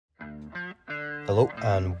Hello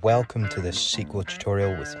and welcome to this SQL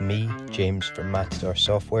tutorial with me, James from Matador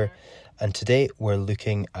Software, and today we're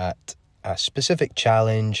looking at a specific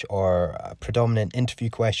challenge or a predominant interview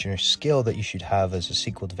question or skill that you should have as a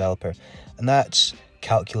SQL developer, and that's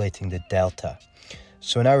calculating the delta.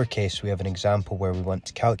 So in our case, we have an example where we want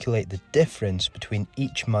to calculate the difference between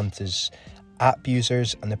each month's app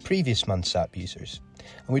users and the previous month's app users.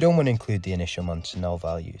 And we don't want to include the initial month's null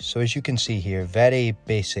value. So as you can see here, very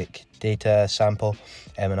basic data sample,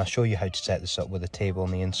 and I'll show you how to set this up with a table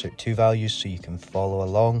and the insert to values so you can follow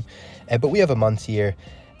along. But we have a month here,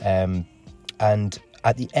 and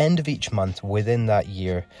at the end of each month within that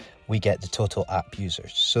year, we get the total app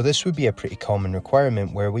users. So this would be a pretty common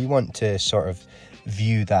requirement where we want to sort of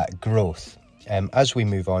view that growth as we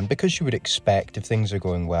move on, because you would expect, if things are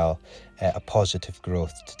going well, a positive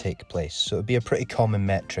growth to take place. So it would be a pretty common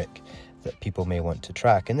metric that people may want to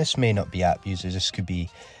track. And this may not be app users, this could be,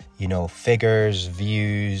 figures,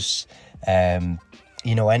 views,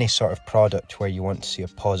 any sort of product where you want to see a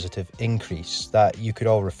positive increase that you could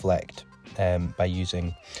all reflect by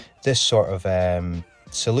using this sort of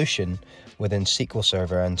solution within SQL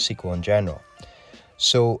Server and SQL in general.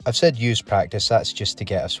 So I've said use practice, that's just to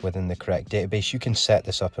get us within the correct database. You can set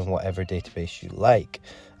this up in whatever database you like.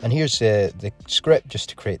 And here's the script just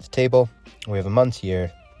to create the table. We have a month,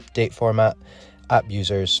 year, date format, app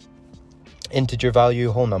users, integer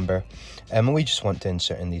value, whole number, and we just want to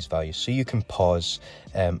insert in these values. So you can pause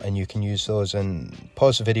and you can use those and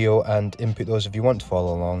pause the video and input those if you want to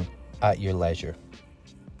follow along at your leisure.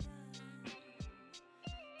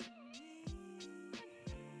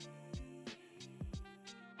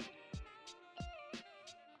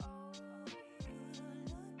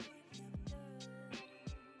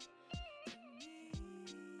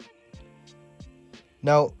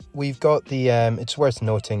 Now we've got the, it's worth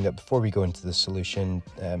noting that before we go into the solution,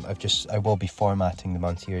 I will be formatting the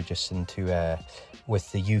month here just into,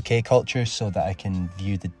 with the UK culture so that I can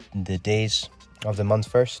view the days of the month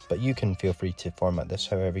first, but you can feel free to format this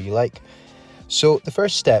however you like. So the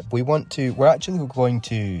first step, we're actually going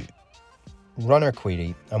to run our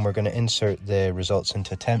query and we're going to insert the results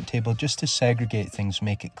into a temp table just to segregate things,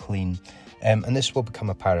 make it clean. And this will become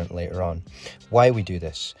apparent later on why we do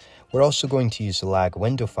this. We're also going to use the lag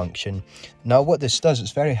window function. Now what this does,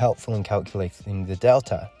 it's very helpful in calculating the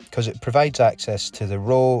delta because it provides access to the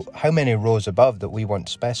row, how many rows above that we want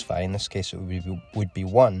to specify. In this case, it would be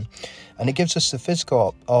 1. And it gives us the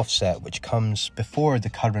physical offset which comes before the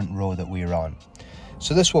current row that we're on.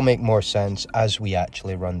 So this will make more sense as we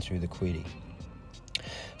actually run through the query.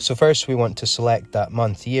 So first we want to select that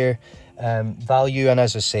month, year, value, and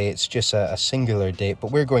as I say, it's just a singular date,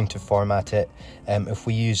 but we're going to format it. If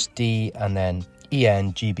we use D and then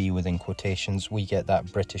EN, GB within quotations, we get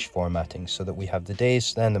that British formatting so that we have the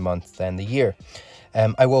days, then the month, then the year.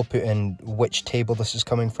 I will put in which table this is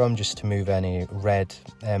coming from just to move any red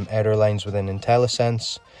error lines within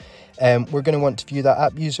IntelliSense. We're going to want to view that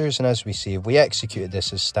app users, and as we see, if we executed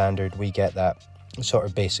this as standard, we get that sort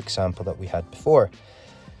of basic sample that we had before.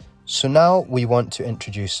 So now we want to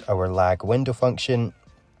introduce our lag window function.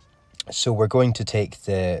 So we're going to take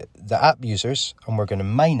the app users and we're going to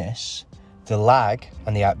minus the lag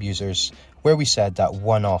and the app users where we said that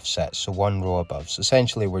 1 offset, so 1 row above. So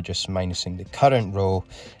essentially we're just minusing the current row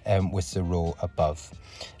with the row above.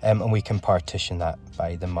 And we can partition that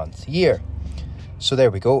by the month, year. So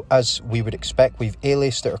there we go. As we would expect, we've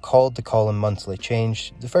aliased it or called the column monthly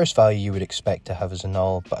change. The first value you would expect to have is a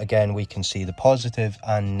null, but again, we can see the positive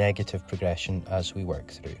and negative progression as we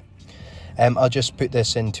work through. I'll just put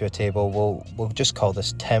this into a table. We'll just call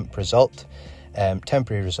this temp result,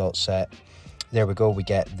 temporary result set. There we go. We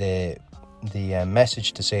get the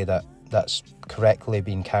message to say that that's correctly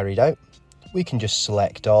being carried out. We can just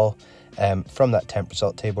select all from that temp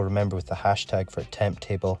result table. Remember with the hashtag for temp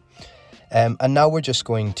table. And now we're just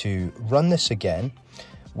going to run this again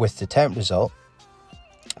with the temp result,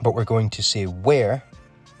 but we're going to say where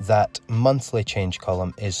that monthly change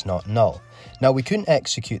column is not null. Now we couldn't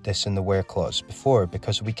execute this in the where clause before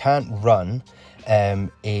because we can't run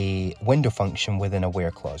a window function within a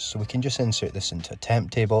where clause. So we can just insert this into a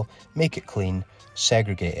temp table, make it clean,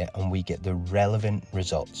 segregate it, and we get the relevant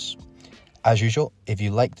results. As usual, if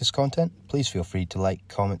you like this content, please feel free to like,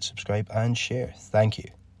 comment, subscribe, and share. Thank you.